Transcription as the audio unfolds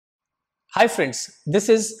Hi friends, this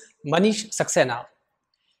is Maneesh Saxena.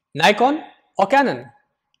 Nikon और Canon?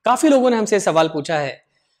 काफी लोगों ने हमसे सवाल पूछा है,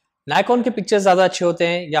 Nikon के पिक्चर्स ज्यादा अच्छे होते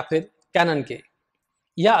हैं या फिर Canon के,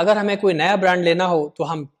 या अगर हमें कोई नया ब्रांड लेना हो तो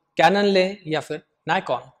हम Canon लें या फिर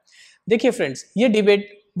Nikon। देखिए फ्रेंड्स, ये डिबेट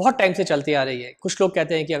बहुत टाइम से चलती आ रही है। कुछ लोग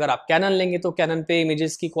कहते हैं कि अगर आप Canon लेंगे तो Canon पे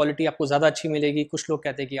इमेजेस की क्वालिटी आपको ज़्यादा अच्छी मिलेगी, कुछ लोग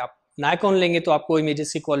कहते हैं कि आप Nikon लेंगे तो आपको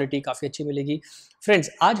इमेजेस की क्वालिटी काफ़ी अच्छी मिलेगी।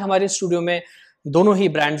 फ्रेंड्स, आज हमारे स्टूडियो में दोनों ही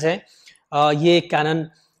ब्रांड्स हैं। ये Canon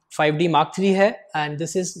 5D Mark III है and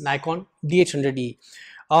this is Nikon D800E।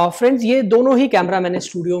 Friends, ये दोनों ही कैमरा मैंने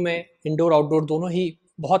स्टूडियो में इंडोर आउटडोर दोनों ही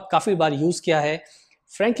काफ़ी बार यूज़ किया है।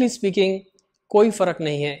 फ्रेंकली स्पीकिंग कोई फ़र्क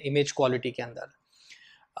नहीं है इमेज क्वालिटी के अंदर,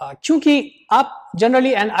 क्योंकि आप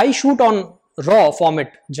generally and I shoot on raw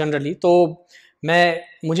format generally, तो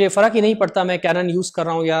मुझे फ़र्क ही नहीं पड़ता मैं Canon यूज़ कर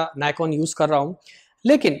रहा हूँ या Nikon यूज़ कर रहा हूँ।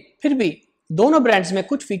 लेकिन फिर भी दोनों ब्रांड्स में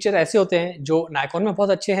कुछ फीचर ऐसे होते हैं जो Nikon में बहुत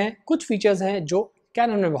अच्छे हैं, कुछ फीचर्स हैं जो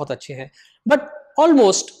Canon में बहुत अच्छे हैं, but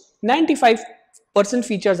almost 95%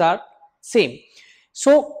 features are same.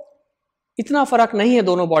 सो इतना फ़र्क नहीं है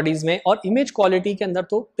दोनों बॉडीज़ में, और इमेज क्वालिटी के अंदर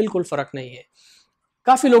तो बिल्कुल फ़र्क नहीं है।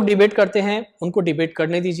 काफ़ी लोग डिबेट करते हैं, उनको डिबेट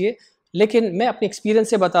करने दीजिए, लेकिन मैं अपने एक्सपीरियंस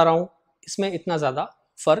से बता रहा हूँ इसमें इतना ज़्यादा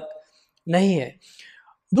फ़र्क नहीं है।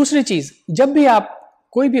 दूसरी चीज़, जब भी आप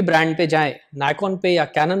कोई भी ब्रांड पे जाएं, Nikon पे या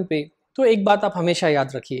Canon पे, तो एक बात आप हमेशा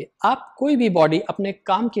याद रखिए, आप कोई भी बॉडी अपने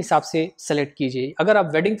काम के हिसाब से सेलेक्ट कीजिए। अगर आप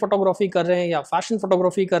वेडिंग फोटोग्राफी कर रहे हैं या फैशन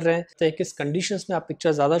फोटोग्राफी कर रहे हैं, तो किस कंडीशंस में आप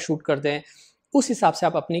पिक्चर ज़्यादा शूट करते हैं, उस हिसाब से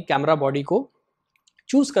आप अपनी कैमरा बॉडी को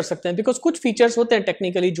चूज़ कर सकते हैं। बिकॉज कुछ फीचर्स होते हैं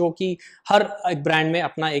टेक्निकली जो कि हर एक ब्रांड में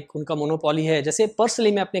अपना एक उनका मोनोपॉली है। जैसे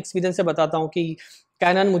पर्सनली मैं अपने एक्सपीरियंस से बताता हूँ कि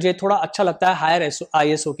Canon मुझे थोड़ा अच्छा लगता है हायर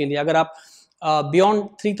ISO के लिए। अगर आप बियॉन्ड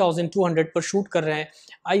 3200 पर शूट कर रहे हैं,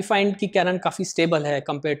 आई फाइंड कि Canon काफ़ी स्टेबल है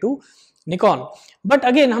compare to Nikon। But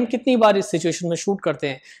again, हम कितनी बार इस सिचुएशन में शूट करते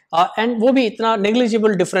हैं एंड वो भी इतना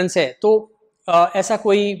नेग्लिजिबल डिफरेंस है, तो ऐसा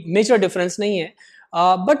कोई मेजर डिफरेंस नहीं है।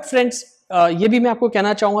 बट फ्रेंड्स, ये भी मैं आपको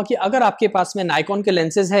कहना चाहूँगा कि अगर आपके पास में Nikon के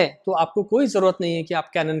लेंसेज है तो आपको कोई ज़रूरत नहीं है कि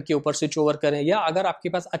आप Canon के ऊपर स्विच ओवर करें, या अगर आपके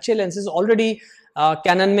पास अच्छे लेंसेज ऑलरेडी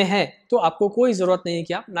Canon में है तो आपको कोई ज़रूरत नहीं है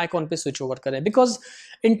कि आप Nikon पे स्विच ओवर करें। Because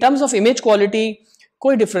in terms of image quality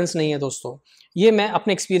कोई डिफरेंस नहीं है दोस्तों। ये मैं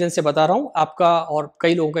अपने एक्सपीरियंस से बता रहा हूँ, आपका और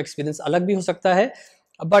कई लोगों का एक्सपीरियंस अलग भी हो सकता है,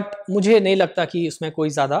 बट मुझे नहीं लगता कि इसमें कोई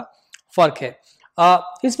ज़्यादा फ़र्क है।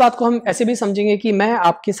 इस बात को हम ऐसे भी समझेंगे कि मैं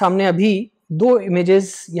आपके सामने अभी दो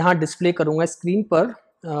इमेजेस यहाँ डिस्प्ले करूँगा स्क्रीन पर।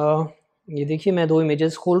 ये देखिए, मैं दो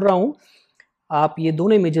इमेजेस खोल रहा हूँ, आप ये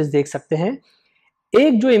दोनों इमेजेस देख सकते हैं।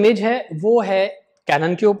 एक जो इमेज है वो है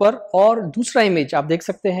Canon के ऊपर, और दूसरा इमेज आप देख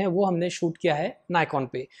सकते हैं वो हमने शूट किया है Nikon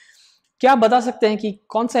पे। क्या आप बता सकते हैं कि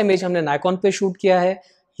कौन सा इमेज हमने Nikon पे शूट किया है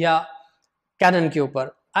या Canon के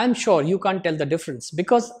ऊपर? I am sure you can't tell the difference,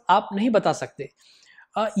 because आप नहीं बता सकते।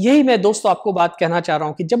 यही मैं दोस्तों आपको बात कहना चाह रहा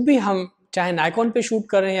हूँ कि जब भी हम चाहे Nikon पे शूट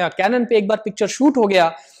कर रहे हैं या Canon पे एक बार पिक्चर शूट हो गया,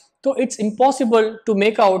 तो it's impossible to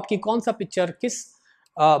make out कि कौन सा पिक्चर किस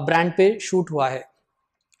ब्रांड पे शूट हुआ है।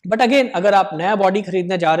 बट अगेन, अगर आप नया बॉडी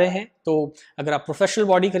खरीदने जा रहे हैं, तो अगर आप प्रोफेशनल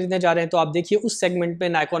बॉडी खरीदने जा रहे हैं तो आप देखिए उस सेगमेंट में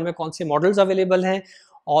Nikon में कौन से मॉडल्स अवेलेबल हैं,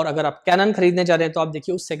 और अगर आप Canon खरीदने जा रहे हैं तो आप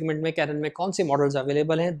देखिए उस सेगमेंट में Canon में कौन से मॉडल्स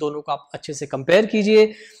अवेलेबल हैं। दोनों को आप अच्छे से कंपेयर कीजिए,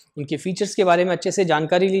 उनके फीचर्स के बारे में अच्छे से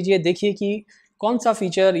जानकारी लीजिए, देखिए कि कौन सा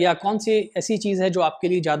फीचर या कौन सी ऐसी चीज़ है जो आपके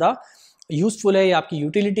लिए ज़्यादा यूजफुल है या आपकी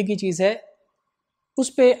यूटिलिटी की चीज़ है। उस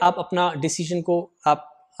पर आप अपना डिसीजन को आप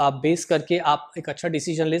बेस करके आप एक अच्छा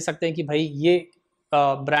डिसीजन ले सकते हैं कि भाई ये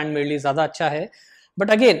ब्रांड मेरे लिए ज़्यादा अच्छा है। बट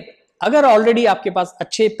अगेन, अगर ऑलरेडी आपके पास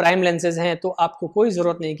अच्छे प्राइम लेंसेज हैं तो आपको कोई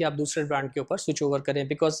ज़रूरत नहीं कि आप दूसरे ब्रांड के ऊपर स्विच ओवर करें,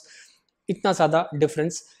 बिकॉज इतना ज़्यादा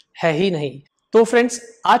डिफरेंस है ही नहीं। तो फ्रेंड्स,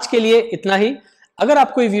 आज के लिए इतना ही। अगर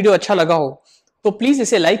आपको ये वीडियो अच्छा लगा हो तो प्लीज़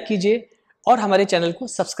इसे लाइक कीजिए और हमारे चैनल को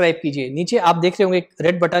सब्सक्राइब कीजिए। नीचे आप देख रहे होंगे एक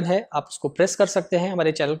रेड बटन है, आप उसको प्रेस कर सकते हैं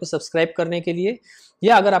हमारे चैनल को सब्सक्राइब करने के लिए,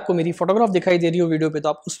 या अगर आपको मेरी फोटोग्राफ दिखाई दे रही हो वीडियो पे तो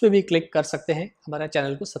आप उस पर भी क्लिक कर सकते हैं हमारा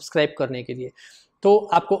चैनल को सब्सक्राइब करने के लिए। तो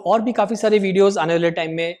आपको और भी काफ़ी सारे वीडियोस आने वाले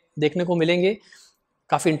टाइम में देखने को मिलेंगे।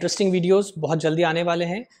 काफ़ी इंटरेस्टिंग वीडियोस बहुत जल्दी आने वाले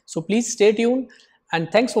हैं। So please stay tuned and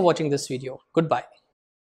thanks for watching this video. Good bye.